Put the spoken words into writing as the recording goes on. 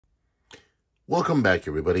Welcome back,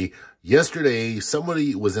 everybody. Yesterday,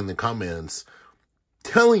 somebody was in the comments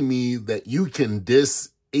telling me that you can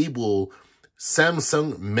disable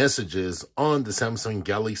Samsung messages on the Samsung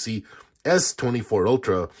Galaxy S24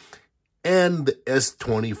 Ultra and the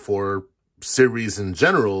S24 series in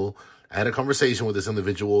general. I had a conversation with this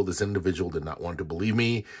individual. This individual did not want to believe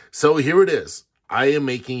me. So here it is. I am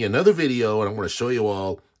making another video and I'm going to show you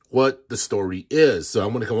all what the story is. So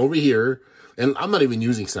I'm going to come over here. And I'm not even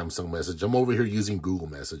using Samsung Message. I'm over here using Google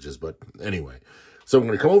Messages. But anyway, so I'm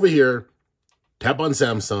going to come over here, tap on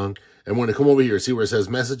Samsung, and we're going to come over here, see where it says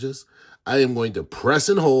Messages. I am going to press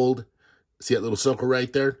and hold. See that little circle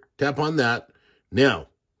right there? Tap on that. Now,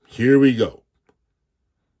 here we go.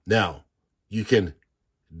 Now, you can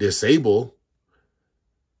disable,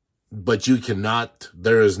 but you cannot,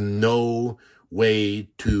 there is no way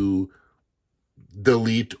to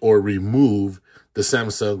delete or remove the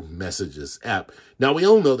Samsung Messages app. Now, we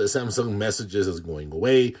all know that Samsung Messages is going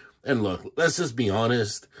away. And look, let's just be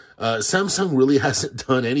honest. Samsung really hasn't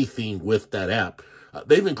done anything with that app.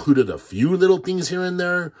 They've included a few little things here and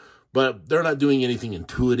there, but they're not doing anything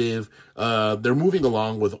intuitive. They're moving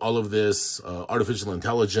along with all of this artificial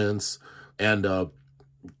intelligence, and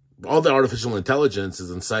all the artificial intelligence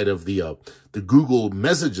is inside of the Google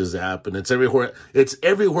Messages app, and it's everywhere. It's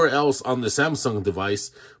everywhere else on the Samsung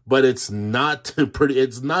device, but it's not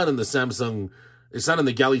it's not in the Samsung. It's not in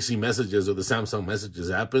the Galaxy Messages or the Samsung Messages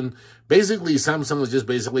app. And basically, Samsung is just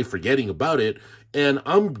basically forgetting about it. And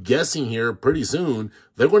I'm guessing here pretty soon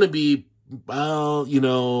they're going to be, well, you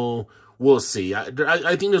know, we'll see. I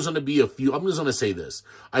think there's going to be a few. I'm just going to say this.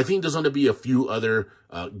 I think there's going to be a few other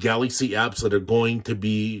Galaxy apps that are going to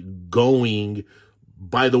be going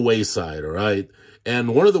by the wayside, all right?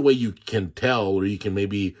 And one of the way you can tell, or you can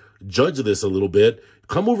maybe judge this a little bit,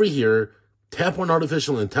 come over here, tap on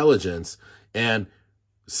artificial intelligence, and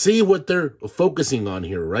see what they're focusing on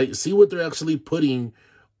here, right? See what they're actually putting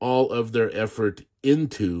all of their effort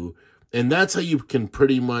into. And that's how you can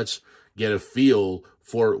pretty much get a feel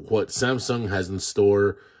for what Samsung has in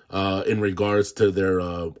store in regards to their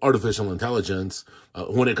artificial intelligence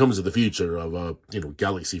when it comes to the future of,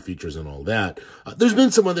 Galaxy features and all that. There's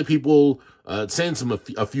been some other people saying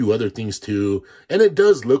a few other things too, and it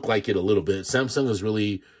does look like it a little bit. Samsung is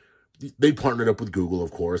really, they partnered up with Google,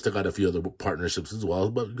 of course. They got a few other partnerships as well,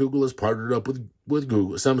 but Google has partnered up with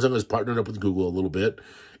Google. Samsung has partnered up with Google a little bit,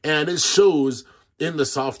 and it shows in the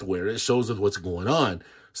software. It shows with what's going on.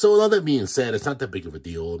 So with all that being said, it's not that big of a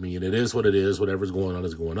deal. I mean, it is what it is. Whatever's going on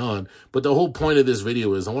is going on. But the whole point of this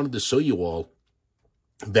video is I wanted to show you all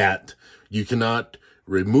that you cannot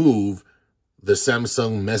remove the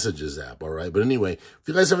Samsung Messages app, all right? But anyway, if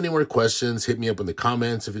you guys have any more questions, hit me up in the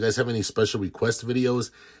comments. If you guys have any special request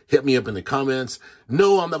videos, hit me up in the comments.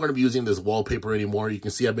 No, I'm not going to be using this wallpaper anymore. You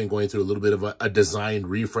can see I've been going through a little bit of a design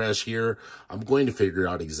refresh here. I'm going to figure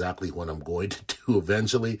out exactly what I'm going to do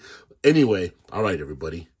eventually. Anyway, all right,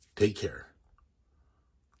 everybody, take care.